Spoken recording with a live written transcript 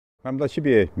Mam dla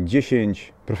Ciebie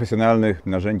 10 profesjonalnych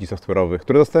narzędzi software'owych,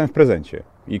 które dostałem w prezencie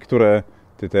i które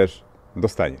Ty też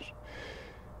dostaniesz.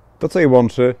 To, co je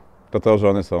łączy, to to, że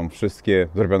one są wszystkie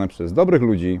zrobione przez dobrych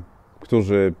ludzi,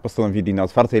 którzy postanowili na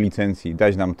otwartej licencji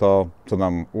dać nam to, co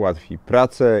nam ułatwi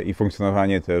pracę i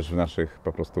funkcjonowanie też w naszych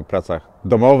po prostu pracach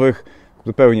domowych,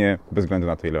 zupełnie bez względu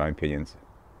na to, ile mamy pieniędzy.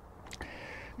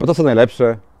 Bo to, co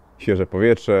najlepsze, świeże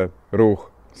powietrze,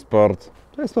 ruch, sport,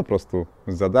 to jest po prostu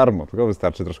za darmo, tylko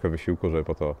wystarczy troszkę wysiłku, żeby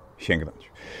po to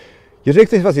sięgnąć. Jeżeli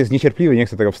ktoś z Was jest niecierpliwy i nie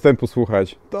chce tego wstępu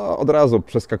słuchać, to od razu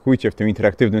przeskakujcie w tym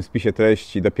interaktywnym spisie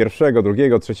treści do pierwszego,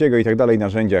 drugiego, trzeciego i tak dalej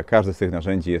narzędzia. Każde z tych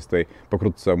narzędzi jest tutaj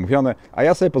pokrótce omówione, a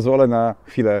ja sobie pozwolę na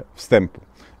chwilę wstępu.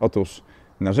 Otóż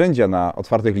narzędzia na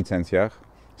otwartych licencjach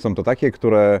są to takie,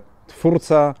 które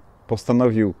twórca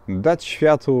postanowił dać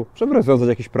światu, żeby rozwiązać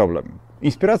jakiś problem.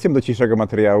 Inspiracją do dzisiejszego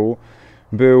materiału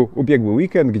był ubiegły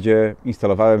weekend, gdzie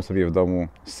instalowałem sobie w domu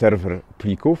serwer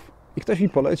plików i ktoś mi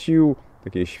polecił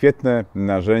takie świetne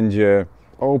narzędzie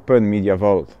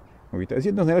Openmediavault. Mówi, to jest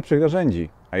jedno z najlepszych narzędzi,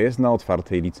 a jest na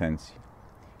otwartej licencji.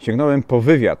 Sięgnąłem po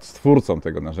wywiad z twórcą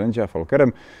tego narzędzia,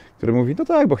 Volkerem, który mówi, no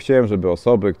tak, bo chciałem, żeby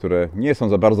osoby, które nie są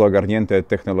za bardzo ogarnięte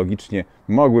technologicznie,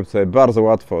 mogły sobie bardzo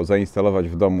łatwo zainstalować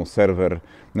w domu serwer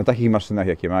na takich maszynach,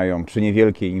 jakie mają, przy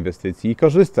niewielkiej inwestycji i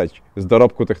korzystać z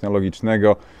dorobku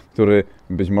technologicznego, który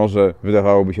być może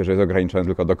wydawałoby się, że jest ograniczony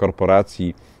tylko do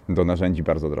korporacji, do narzędzi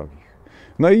bardzo drogich.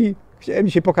 No i chciałem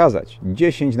dzisiaj pokazać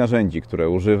 10 narzędzi, które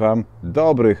używam,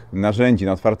 dobrych narzędzi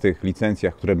na otwartych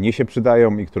licencjach, które mnie się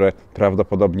przydają i które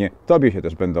prawdopodobnie Tobie się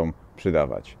też będą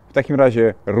przydawać. W takim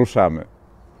razie ruszamy.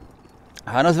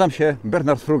 A nazywam się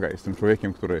Bernard Fruga. Jestem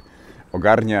człowiekiem, który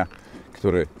ogarnia,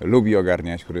 który lubi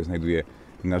ogarniać, który znajduje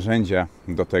narzędzia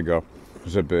do tego,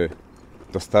 żeby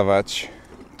dostawać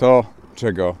to,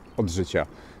 czego od życia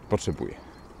potrzebuje.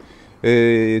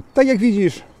 Tak jak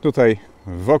widzisz, tutaj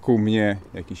wokół mnie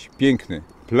jakiś piękny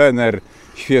plener,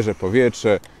 świeże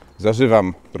powietrze.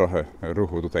 Zażywam trochę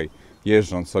ruchu tutaj,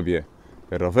 jeżdżąc sobie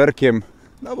rowerkiem,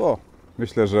 no bo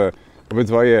myślę, że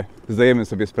obydwoje zdajemy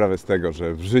sobie sprawę z tego,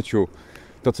 że w życiu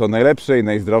to, co najlepsze i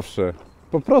najzdrowsze,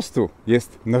 po prostu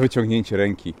jest na wyciągnięcie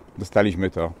ręki. Dostaliśmy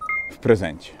to w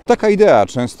prezencie. Taka idea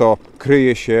często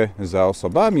kryje się za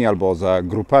osobami albo za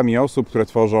grupami osób, które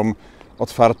tworzą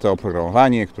otwarte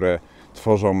oprogramowanie, które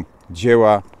tworzą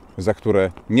dzieła, za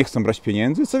które nie chcą brać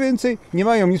pieniędzy. Co więcej, nie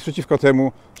mają nic przeciwko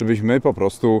temu, żebyśmy po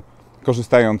prostu,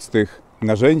 korzystając z tych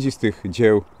narzędzi, z tych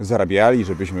dzieł, zarabiali,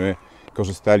 żebyśmy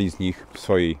korzystali z nich w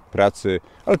swojej pracy,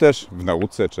 ale też w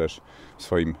nauce, czy w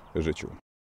swoim życiu.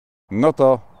 No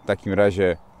to w takim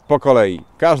razie po kolei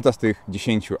każda z tych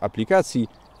 10 aplikacji,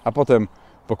 a potem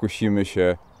pokusimy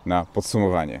się na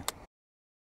podsumowanie.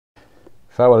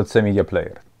 VLC Media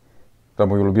Player. To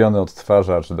mój ulubiony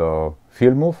odtwarzacz do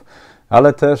filmów,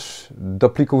 ale też do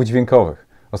plików dźwiękowych.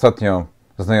 Ostatnio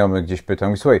znajomy gdzieś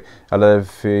pytał mi, słuchaj, ale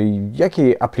w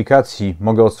jakiej aplikacji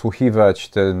mogę odsłuchiwać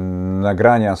te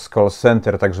nagrania z call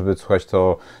center, tak żeby słuchać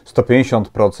to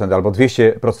 150% albo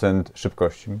 200%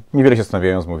 szybkości? Niewiele się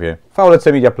zastanawiając, mówię, VLC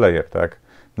Media Player, tak?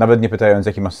 Nawet nie pytając,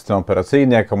 jaki ma system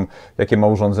operacyjny, jakie ma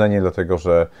urządzenie, dlatego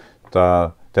że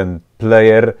ten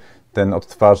player, ten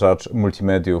odtwarzacz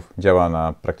multimediów działa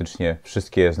na praktycznie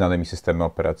wszystkie znane mi systemy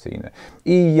operacyjne.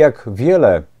 I jak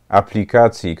wiele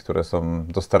aplikacji, które są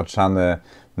dostarczane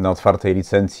na otwartej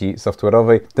licencji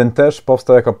software'owej, ten też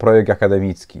powstał jako projekt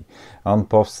akademicki. On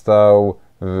powstał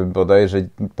w bodajże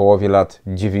połowie lat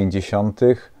 90.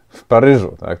 w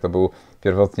Paryżu. Tak? To był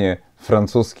pierwotnie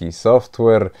francuski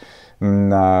software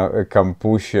na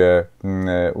kampusie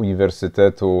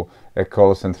Uniwersytetu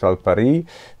École Centrale Paris,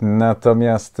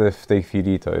 natomiast w tej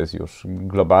chwili to jest już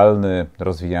globalny,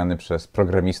 rozwijany przez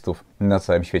programistów na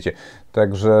całym świecie.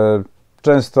 Także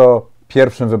często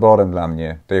pierwszym wyborem dla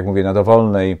mnie, tak jak mówię, na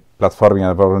dowolnej platformie,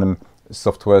 na dowolnym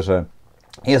software'ze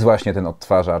jest właśnie ten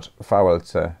odtwarzacz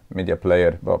VLC Media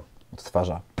Player, bo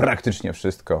odtwarza praktycznie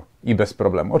wszystko i bez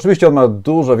problemu. Oczywiście on ma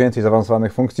dużo więcej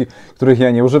zaawansowanych funkcji, których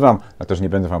ja nie używam, a też nie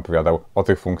będę Wam opowiadał o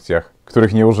tych funkcjach,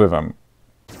 których nie używam.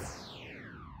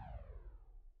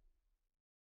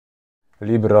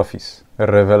 LibreOffice.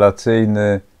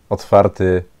 Rewelacyjny,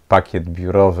 otwarty pakiet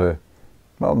biurowy.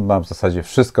 On ma w zasadzie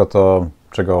wszystko to,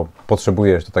 czego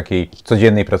potrzebujesz do takiej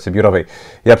codziennej pracy biurowej.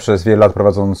 Ja przez wiele lat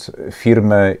prowadząc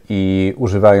firmę i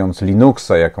używając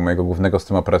Linuxa jako mojego głównego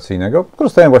systemu operacyjnego,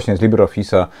 korzystałem właśnie z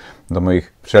LibreOffice'a do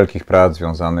moich wszelkich prac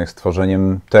związanych z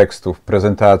tworzeniem tekstów,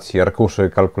 prezentacji, arkuszy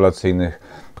kalkulacyjnych,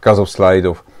 pokazów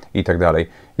slajdów itd.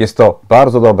 Jest to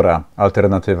bardzo dobra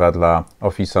alternatywa dla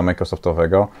Office'a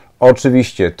Microsoftowego.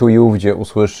 Oczywiście tu i ówdzie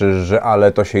usłyszysz, że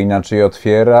ale to się inaczej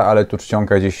otwiera, ale tu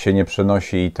czcionka gdzieś się nie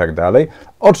przenosi i tak dalej.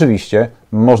 Oczywiście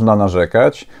można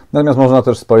narzekać, natomiast można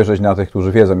też spojrzeć na tych,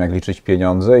 którzy wiedzą, jak liczyć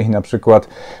pieniądze i na przykład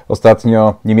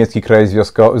ostatnio niemiecki kraj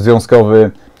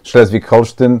związkowy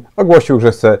Schleswig-Holstein ogłosił,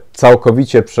 że chce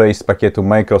całkowicie przejść z pakietu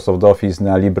Microsoft Office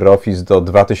na LibreOffice do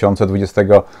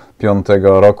 2025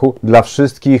 roku dla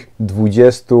wszystkich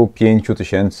 25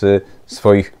 000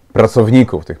 swoich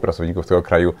pracowników, tych pracowników tego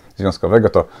kraju związkowego.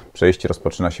 To przejście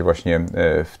rozpoczyna się właśnie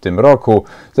w tym roku.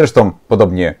 Zresztą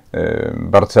podobnie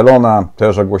Barcelona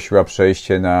też ogłosiła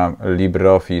przejście na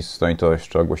LibreOffice. No i to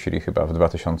jeszcze ogłosili chyba w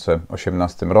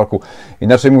 2018 roku.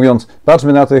 Inaczej mówiąc,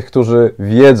 patrzmy na tych, którzy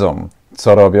wiedzą,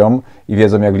 co robią i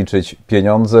wiedzą, jak liczyć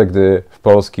pieniądze, gdy w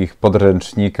polskich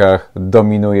podręcznikach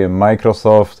dominuje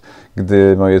Microsoft.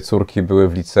 Gdy moje córki były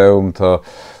w liceum, to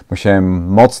musiałem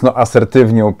mocno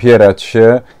asertywnie upierać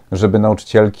się, żeby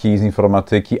nauczycielki z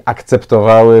informatyki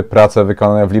akceptowały pracę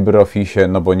wykonaną w LibreOffice,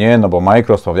 no bo nie, no bo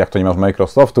Microsoft, jak to nie masz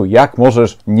Microsoftu, jak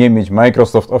możesz nie mieć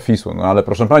Microsoft Office'u? No ale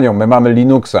proszę Panią, my mamy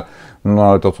Linuxa, no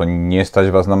ale to co, nie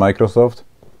stać Was na Microsoft?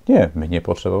 Nie, my nie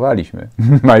potrzebowaliśmy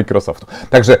Microsoftu.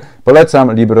 Także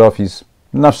polecam LibreOffice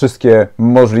na wszystkie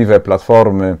możliwe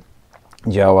platformy.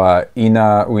 Działa i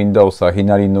na Windowsach, i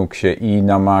na Linuxie, i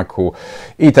na Macu,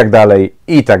 i tak dalej,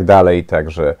 i tak dalej.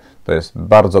 Także to jest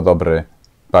bardzo dobry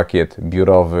pakiet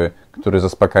biurowy, który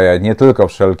zaspokaja nie tylko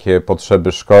wszelkie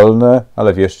potrzeby szkolne,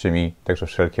 ale wierzcie mi, także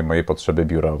wszelkie moje potrzeby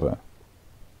biurowe.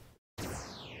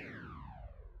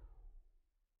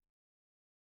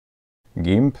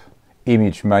 GIMP,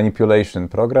 Image Manipulation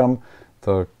Program,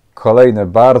 to kolejne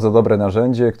bardzo dobre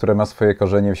narzędzie, które ma swoje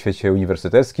korzenie w świecie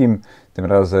uniwersyteckim, tym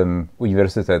razem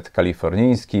Uniwersytet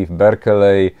Kalifornijski w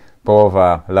Berkeley,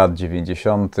 połowa lat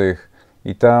 90.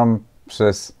 i tam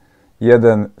przez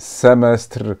jeden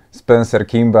semestr Spencer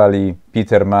Kimball i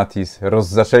Peter Mattis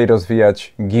zaczęli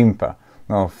rozwijać GIMPa.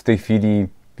 No, w tej chwili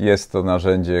jest to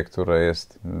narzędzie, które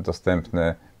jest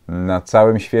dostępne na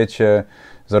całym świecie,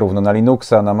 zarówno na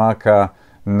Linuxa, na Maca,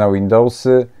 na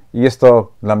Windowsy. I jest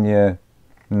to dla mnie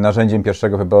narzędziem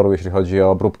pierwszego wyboru, jeśli chodzi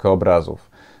o obróbkę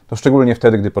obrazów. To szczególnie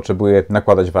wtedy, gdy potrzebuję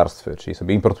nakładać warstwy, czyli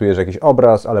sobie importujesz jakiś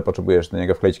obraz, ale potrzebujesz do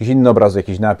niego wkleić jakiś inny obraz,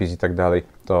 jakiś napis i tak dalej.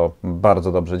 To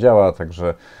bardzo dobrze działa,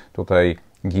 także tutaj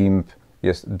GIMP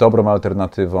jest dobrą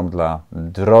alternatywą dla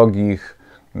drogich,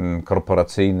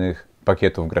 korporacyjnych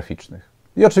pakietów graficznych.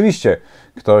 I oczywiście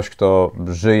ktoś, kto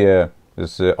żyje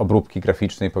z obróbki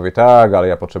graficznej, powie tak, ale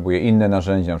ja potrzebuję inne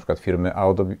narzędzia, na przykład firmy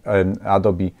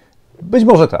Adobe. Być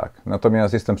może tak,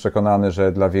 natomiast jestem przekonany,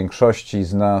 że dla większości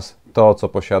z nas to, co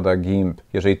posiada GIMP,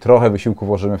 jeżeli trochę wysiłku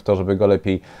włożymy w to, żeby go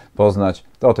lepiej poznać,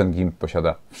 to ten GIMP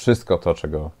posiada wszystko to,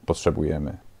 czego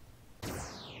potrzebujemy.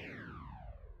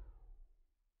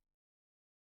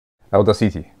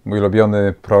 Audacity, mój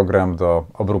ulubiony program do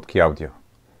obróbki audio.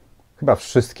 Chyba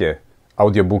wszystkie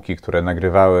audiobooki, które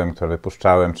nagrywałem, które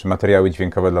wypuszczałem, czy materiały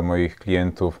dźwiękowe dla moich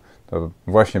klientów, to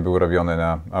właśnie były robione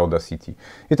na Audacity.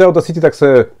 I to Audacity tak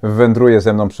sobie wędruje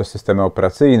ze mną przez systemy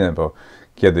operacyjne, bo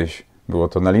kiedyś było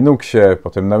to na Linuxie,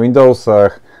 potem na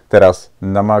Windowsach, teraz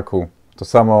na Macu. To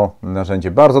samo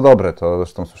narzędzie, bardzo dobre, to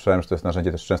zresztą słyszałem, że to jest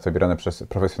narzędzie też często wybierane przez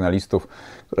profesjonalistów,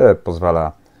 które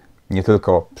pozwala nie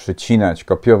tylko przycinać,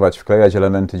 kopiować, wklejać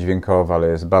elementy dźwiękowe, ale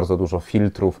jest bardzo dużo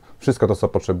filtrów. Wszystko to, co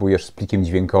potrzebujesz z plikiem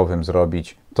dźwiękowym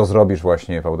zrobić, to zrobisz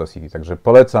właśnie w Audacity. Także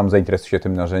polecam, zainteresuj się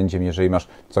tym narzędziem, jeżeli masz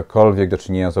cokolwiek do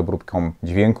czynienia z obróbką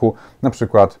dźwięku, na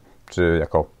przykład czy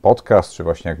jako podcast, czy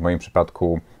właśnie jak w moim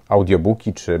przypadku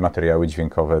audiobooki, czy materiały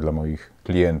dźwiękowe dla moich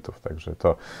klientów. Także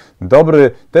to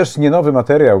dobry, też nie nowy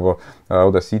materiał, bo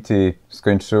Audacity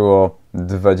skończyło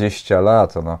 20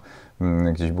 lat. Ono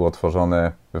gdzieś było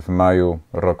tworzone w maju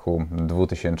roku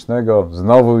 2000.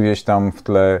 Znowu gdzieś tam w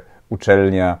tle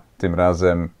uczelnia, tym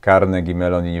razem Carnegie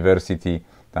Mellon University,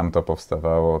 tam to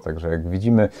powstawało. Także jak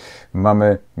widzimy,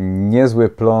 mamy niezły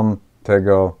plon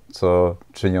tego, co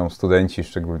czynią studenci,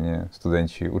 szczególnie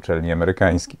studenci uczelni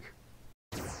amerykańskich.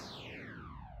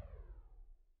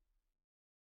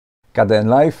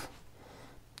 Kdenlive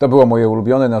to było moje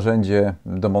ulubione narzędzie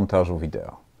do montażu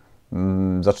wideo.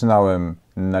 Zaczynałem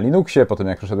na Linuxie, potem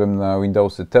jak przeszedłem na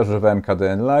Windowsy, też używałem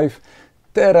Kdenlive.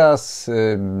 Teraz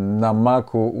na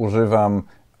Macu używam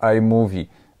iMovie.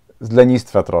 Z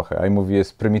lenistwa trochę. iMovie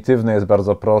jest prymitywne, jest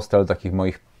bardzo proste, ale takich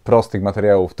moich prostych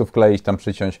materiałów tu wkleić, tam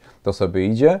przyciąć, to sobie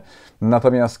idzie.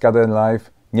 Natomiast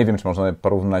Kdenlive Nie wiem, czy można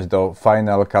porównać do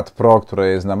Final Cut Pro, które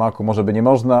jest na Macu. Może by nie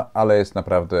można, ale jest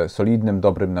naprawdę solidnym,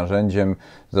 dobrym narzędziem.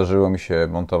 Zdarzyło mi się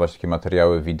montować takie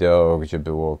materiały wideo, gdzie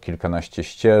było kilkanaście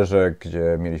ścieżek,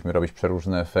 gdzie mieliśmy robić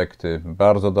przeróżne efekty.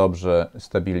 Bardzo dobrze,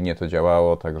 stabilnie to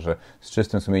działało, także z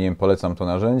czystym sumieniem polecam to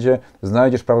narzędzie.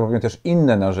 Znajdziesz prawdopodobnie też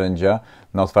inne narzędzia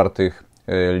na otwartych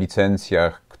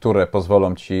licencjach, które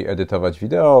pozwolą Ci edytować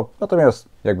wideo. Natomiast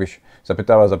jakbyś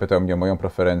zapytał mnie o moją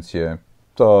preferencję,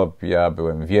 to ja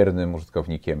byłem wiernym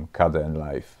użytkownikiem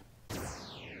Kdenlive.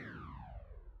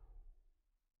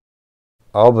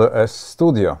 OBS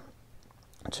Studio,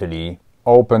 czyli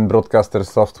Open Broadcaster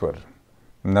Software.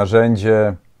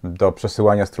 Narzędzie do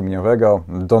przesyłania strumieniowego,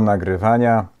 do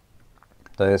nagrywania.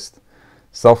 To jest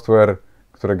software,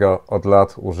 którego od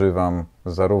lat używam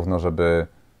zarówno, żeby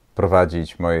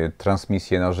prowadzić moje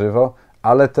transmisje na żywo,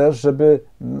 ale też, żeby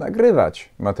nagrywać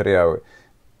materiały.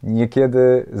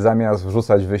 Niekiedy zamiast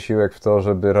wrzucać wysiłek w to,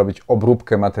 żeby robić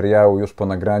obróbkę materiału już po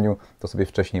nagraniu, to sobie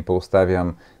wcześniej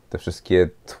poustawiam te wszystkie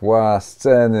tła,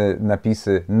 sceny,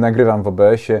 napisy, nagrywam w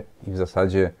OBS-ie i w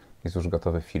zasadzie jest już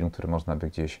gotowy film, który można by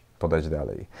gdzieś podać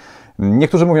dalej.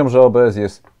 Niektórzy mówią, że OBS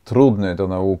jest trudny do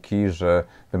nauki, że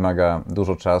wymaga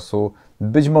dużo czasu.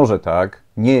 Być może tak,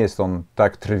 nie jest on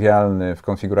tak trywialny w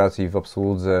konfiguracji i w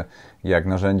obsłudze jak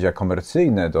narzędzia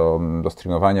komercyjne do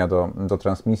streamowania, do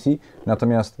transmisji.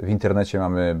 Natomiast w internecie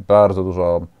mamy bardzo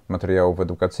dużo materiałów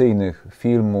edukacyjnych,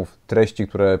 filmów, treści,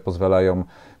 które pozwalają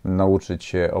nauczyć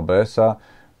się OBS-a.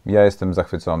 Ja jestem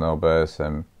zachwycony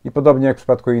OBS-em i podobnie jak w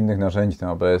przypadku innych narzędzi, ten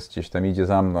OBS gdzieś tam idzie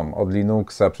za mną, od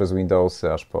Linuxa przez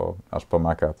Windowsy aż po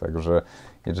Maca, także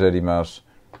jeżeli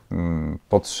masz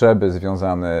potrzeby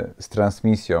związane z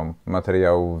transmisją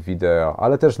materiałów wideo,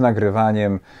 ale też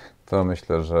nagrywaniem, to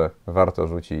myślę, że warto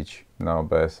rzucić na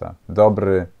OBS-a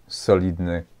dobry,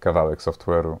 solidny kawałek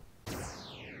software'u.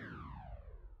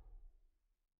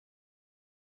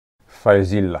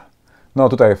 FileZilla. No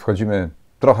tutaj wchodzimy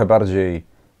trochę bardziej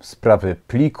w sprawy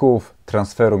plików,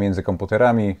 transferu między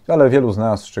komputerami, ale wielu z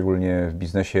nas, szczególnie w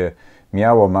biznesie,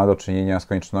 ma do czynienia z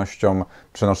koniecznością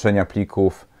przenoszenia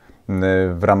plików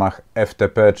w ramach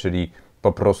FTP, czyli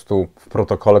po prostu w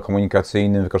protokole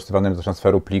komunikacyjnym wykorzystywanym do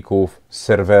transferu plików z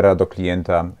serwera do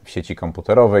klienta w sieci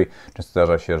komputerowej. Często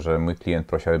zdarza się, że mój klient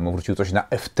prosi, abym mu wrzucił coś na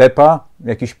FTP-a,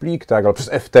 jakiś plik, tak, albo przez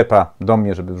FTP-a do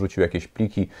mnie, żeby wrzucił jakieś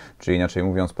pliki, czyli inaczej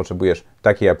mówiąc, potrzebujesz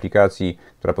takiej aplikacji,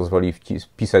 która pozwoli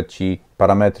wpisać Ci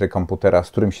parametry komputera,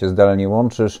 z którym się zdalnie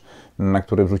łączysz, na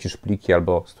który wrzucisz pliki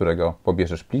albo z którego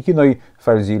pobierzesz pliki. No i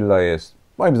FileZilla jest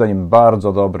moim zdaniem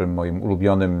bardzo dobrym, moim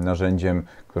ulubionym narzędziem,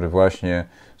 który właśnie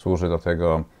służy do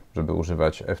tego, żeby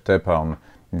używać FTP. On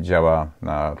działa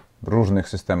na różnych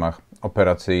systemach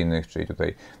operacyjnych, czyli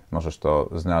tutaj możesz to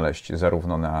znaleźć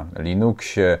zarówno na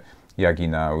Linuxie, jak i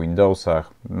na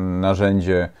Windowsach.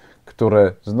 Narzędzie,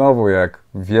 które znowu jak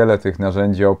wiele tych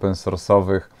narzędzi open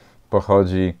source'owych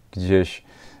pochodzi gdzieś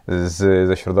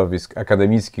ze środowisk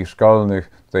akademickich,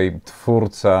 szkolnych. Tutaj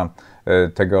twórca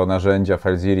tego narzędzia,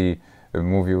 FileZilla,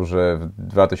 mówił, że w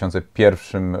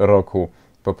 2001 roku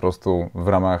po prostu w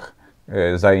ramach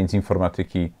zajęć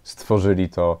informatyki stworzyli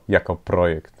to jako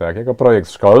projekt, tak? Jako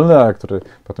projekt szkolny, a który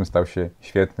potem stał się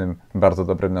świetnym, bardzo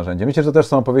dobrym narzędziem. Myślę, że też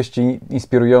są opowieści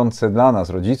inspirujące dla nas,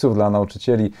 rodziców, dla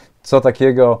nauczycieli, co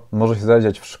takiego może się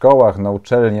zadziać w szkołach, na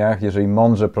uczelniach, jeżeli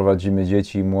mądrze prowadzimy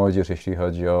dzieci i młodzież, jeśli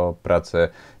chodzi o pracę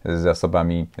z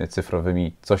zasobami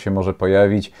cyfrowymi, co się może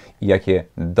pojawić i jakie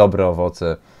dobre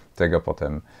owoce tego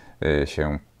potem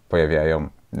się pojawiają,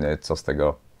 co z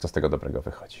tego dobrego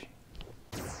wychodzi.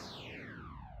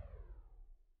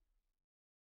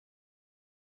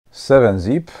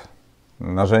 Zip,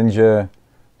 narzędzie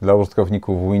dla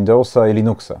użytkowników Windowsa i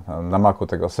Linuxa. Na Macu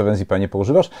tego Zipa nie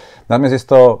poużywasz, natomiast jest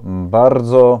to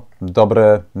bardzo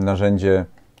dobre narzędzie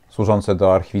służące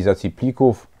do archiwizacji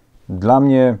plików. Dla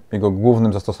mnie jego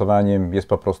głównym zastosowaniem jest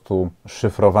po prostu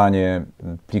szyfrowanie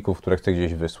plików, które chcę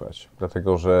gdzieś wysłać.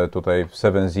 Dlatego, że tutaj w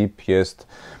 7zip jest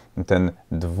ten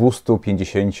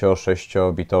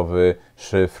 256-bitowy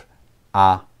szyfr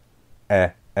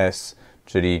AES,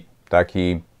 czyli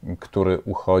taki, który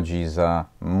uchodzi za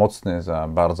mocny, za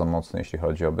bardzo mocny, jeśli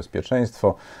chodzi o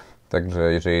bezpieczeństwo.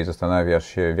 Także jeżeli zastanawiasz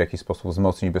się, w jaki sposób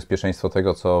wzmocnić bezpieczeństwo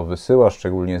tego, co wysyłasz,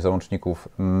 szczególnie załączników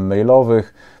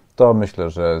mailowych, to myślę,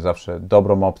 że zawsze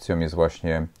dobrą opcją jest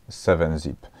właśnie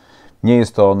 7zip. Nie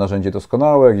jest to narzędzie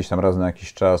doskonałe, gdzieś tam raz na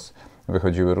jakiś czas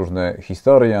wychodziły różne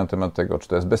historie na temat tego, czy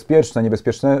to jest bezpieczne,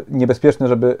 niebezpieczne,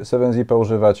 żeby 7zipa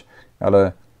używać,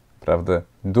 ale naprawdę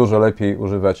dużo lepiej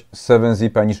używać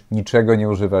 7zipa niż niczego nie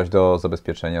używać do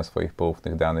zabezpieczenia swoich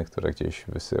poufnych danych, które gdzieś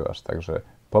wysyłasz. Także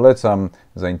polecam,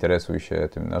 zainteresuj się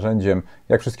tym narzędziem.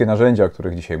 Jak wszystkie narzędzia, o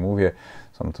których dzisiaj mówię,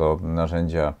 są to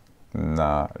narzędzia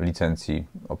na licencji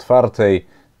otwartej.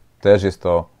 Też jest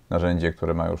to narzędzie,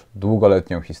 które ma już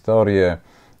długoletnią historię.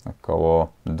 Około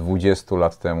 20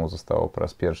 lat temu zostało po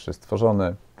raz pierwszy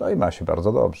stworzone, no i ma się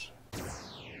bardzo dobrze.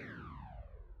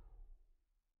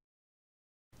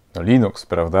 No Linux,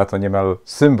 prawda? To niemal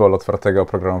symbol otwartego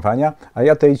oprogramowania, a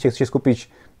ja tutaj chcę się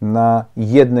skupić na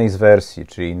jednej z wersji,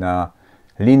 czyli na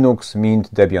Linux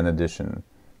Mint Debian Edition,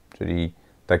 czyli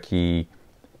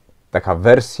taka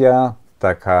wersja,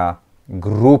 taka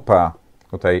grupa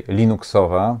tutaj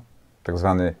Linuxowa, tak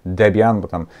zwany Debian, bo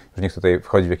tam już nie chcę tutaj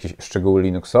wchodzić w jakieś szczegóły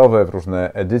Linuxowe, w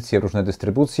różne edycje, różne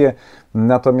dystrybucje,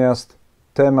 natomiast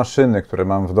te maszyny, które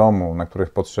mam w domu, na których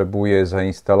potrzebuję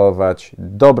zainstalować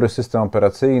dobry system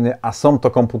operacyjny, a są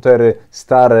to komputery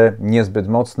stare, niezbyt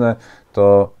mocne,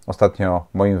 to ostatnio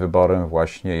moim wyborem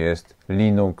właśnie jest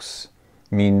Linux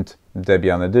Mint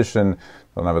Debian Edition.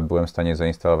 To nawet byłem w stanie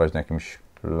zainstalować na jakimś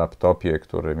laptopie,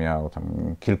 który miał tam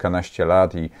kilkanaście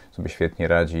lat i sobie świetnie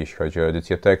radzi, jeśli chodzi o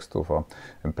edycję tekstów, o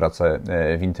pracę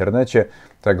w internecie.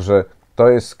 Także to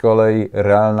jest z kolei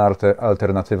realna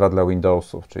alternatywa dla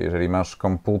Windowsów, czyli jeżeli masz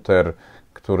komputer,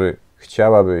 który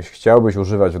chciałbyś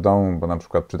używać w domu, bo na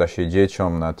przykład przyda się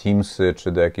dzieciom na Teamsy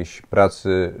czy do jakiejś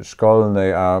pracy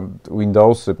szkolnej, a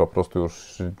Windowsy po prostu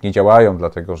już nie działają,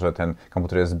 dlatego że ten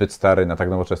komputer jest zbyt stary na tak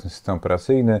nowoczesny system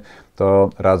operacyjny, to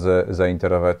radzę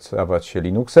zainteresować się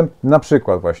Linuxem, na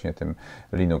przykład właśnie tym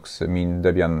Linux Mint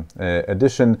Debian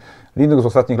Edition. Linux w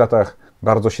ostatnich latach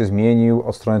bardzo się zmienił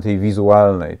od strony tej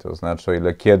wizualnej, to znaczy o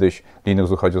ile kiedyś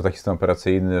Linux uchodził za taki system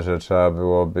operacyjny, że trzeba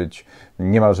było być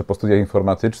niemalże po studiach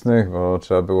informatycznych, bo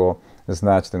trzeba było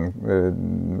znać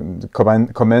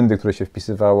komendy, które się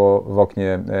wpisywało w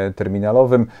oknie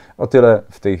terminalowym, o tyle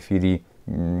w tej chwili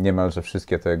niemalże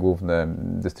wszystkie te główne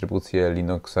dystrybucje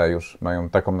Linuxa już mają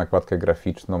taką nakładkę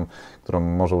graficzną, którą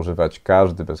może używać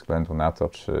każdy bez względu na to,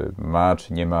 czy ma,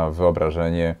 czy nie ma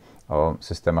wyobrażenie o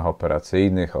systemach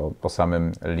operacyjnych, o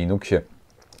samym Linuxie.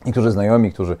 Niektórzy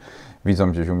znajomi, którzy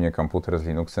widzą gdzieś u mnie komputer z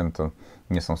Linuxem, to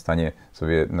nie są w stanie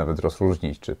sobie nawet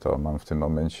rozróżnić, czy to mam w tym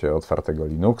momencie otwartego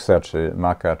Linuxa, czy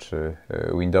Maca, czy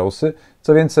Windowsy.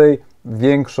 Co więcej,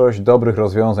 większość dobrych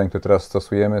rozwiązań, które teraz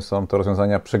stosujemy, są to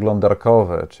rozwiązania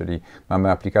przeglądarkowe, czyli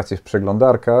mamy aplikacje w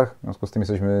przeglądarkach, w związku z tym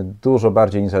jesteśmy dużo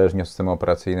bardziej niezależni od systemu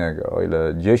operacyjnego. O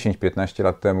ile 10-15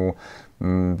 lat temu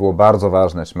było bardzo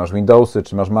ważne, czy masz Windowsy,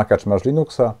 czy masz Maca, czy masz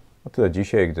Linuxa, o tyle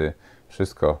dzisiaj, gdy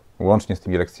wszystko, łącznie z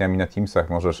tymi lekcjami na Teamsach,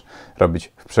 możesz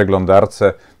robić w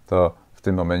przeglądarce, to w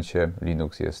tym momencie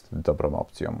Linux jest dobrą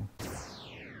opcją.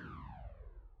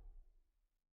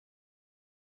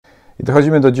 I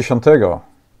dochodzimy do 10.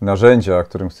 narzędzia, o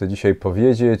którym chcę dzisiaj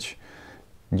powiedzieć.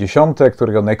 10,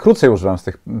 którego najkrócej używam z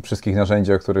tych wszystkich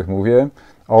narzędzi, o których mówię,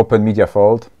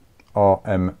 Openmediavault,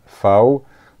 OMV.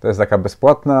 To jest taka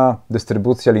bezpłatna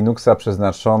dystrybucja Linuxa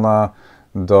przeznaczona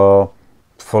do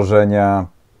tworzenia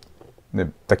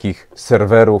takich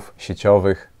serwerów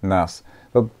sieciowych NAS.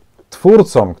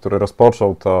 Twórcą, który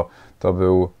rozpoczął to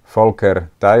był Volker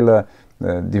Tyle,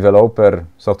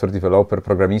 software developer,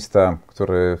 programista,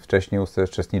 który wcześniej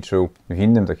uczestniczył w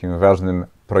innym takim ważnym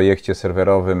projekcie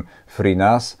serwerowym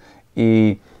FreeNAS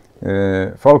i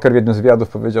Volker w jednym z wywiadów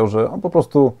powiedział, że on po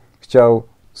prostu chciał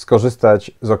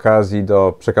skorzystać z okazji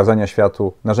do przekazania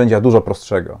światu narzędzia dużo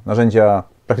prostszego, narzędzia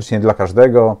praktycznie dla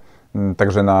każdego,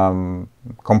 także na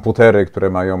komputery, które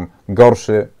mają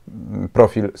gorszy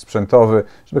profil sprzętowy,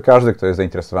 żeby każdy, kto jest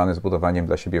zainteresowany zbudowaniem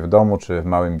dla siebie w domu czy w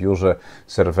małym biurze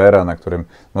serwera, na którym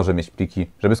może mieć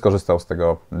pliki, żeby skorzystał z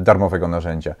tego darmowego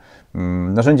narzędzia.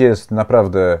 Narzędzie jest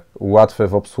naprawdę łatwe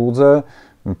w obsłudze.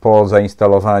 Po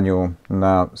zainstalowaniu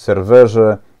na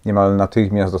serwerze niemal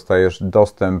natychmiast dostajesz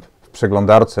dostęp w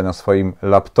przeglądarce na swoim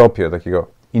laptopie do takiego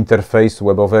interfejsu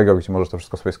webowego, gdzie możesz to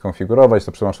wszystko sobie skonfigurować. Jest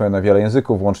to przetłumaczone na wiele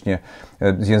języków, łącznie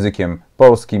z językiem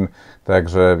polskim.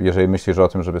 Także jeżeli myślisz o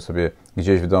tym, żeby sobie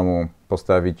gdzieś w domu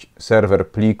postawić serwer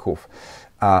plików,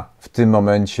 a w tym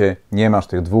momencie nie masz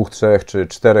tych 2, 3 czy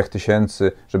 4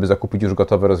 tysięcy, żeby zakupić już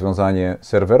gotowe rozwiązanie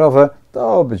serwerowe,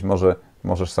 to być może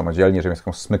możesz samodzielnie, jeżeli masz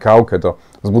jakąś smykałkę do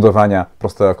zbudowania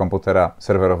prostego komputera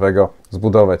serwerowego,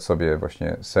 zbudować sobie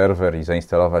właśnie serwer i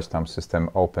zainstalować tam system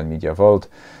Openmediavault.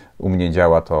 U mnie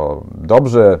działa to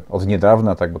dobrze, od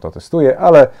niedawna, tak, bo to testuję,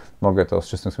 ale mogę to z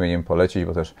czystym sumieniem polecić,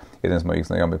 bo też jeden z moich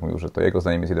znajomych mówił, że to jego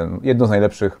zdaniem jest jedno z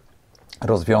najlepszych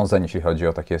rozwiązań, jeśli chodzi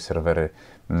o takie serwery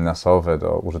NAS-owe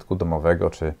do użytku domowego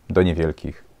czy do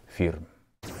niewielkich firm.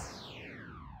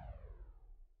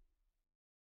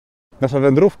 Nasza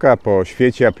wędrówka po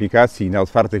świecie aplikacji na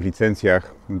otwartych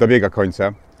licencjach dobiega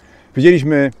końca.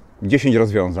 Widzieliśmy 10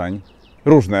 rozwiązań,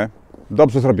 różne,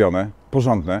 dobrze zrobione,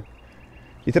 porządne.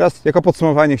 I teraz jako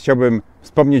podsumowanie chciałbym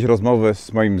wspomnieć rozmowę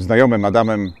z moim znajomym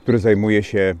Adamem, który zajmuje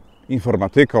się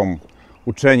informatyką,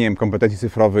 uczeniem kompetencji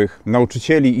cyfrowych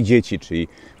nauczycieli i dzieci, czyli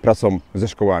pracą ze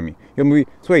szkołami. I on mówi,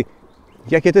 słuchaj,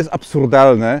 jakie to jest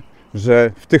absurdalne,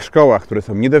 że w tych szkołach, które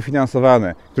są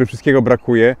niedofinansowane, których wszystkiego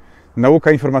brakuje,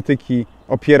 nauka informatyki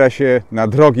opiera się na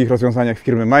drogich rozwiązaniach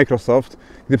firmy Microsoft,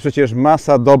 gdy przecież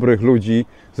masa dobrych ludzi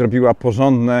zrobiła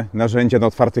porządne narzędzia na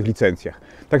otwartych licencjach.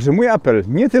 Także mój apel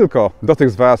nie tylko do tych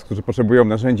z Was, którzy potrzebują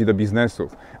narzędzi do biznesu,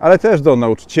 ale też do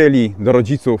nauczycieli, do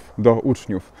rodziców, do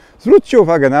uczniów. Zwróćcie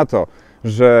uwagę na to,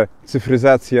 że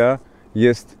cyfryzacja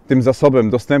jest tym zasobem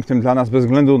dostępnym dla nas bez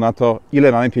względu na to,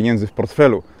 ile mamy pieniędzy w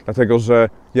portfelu. Dlatego, że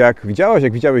jak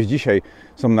widziałeś dzisiaj,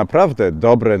 są naprawdę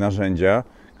dobre narzędzia,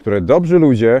 które dobrzy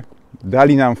ludzie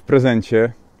dali nam w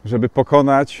prezencie, żeby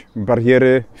pokonać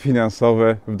bariery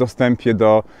finansowe w dostępie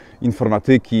do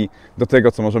informatyki, do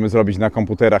tego, co możemy zrobić na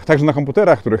komputerach. Także na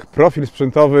komputerach, których profil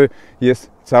sprzętowy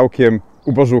jest całkiem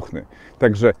ubożuchny.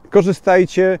 Także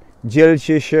korzystajcie,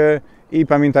 dzielcie się i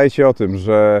pamiętajcie o tym,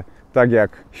 że tak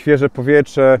jak świeże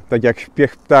powietrze, tak jak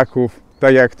śpiew ptaków,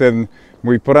 tak jak ten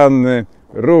mój poranny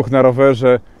ruch na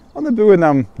rowerze, one były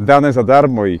nam dane za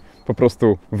darmo i po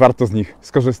prostu warto z nich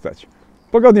skorzystać.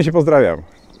 Pogodnie się pozdrawiam.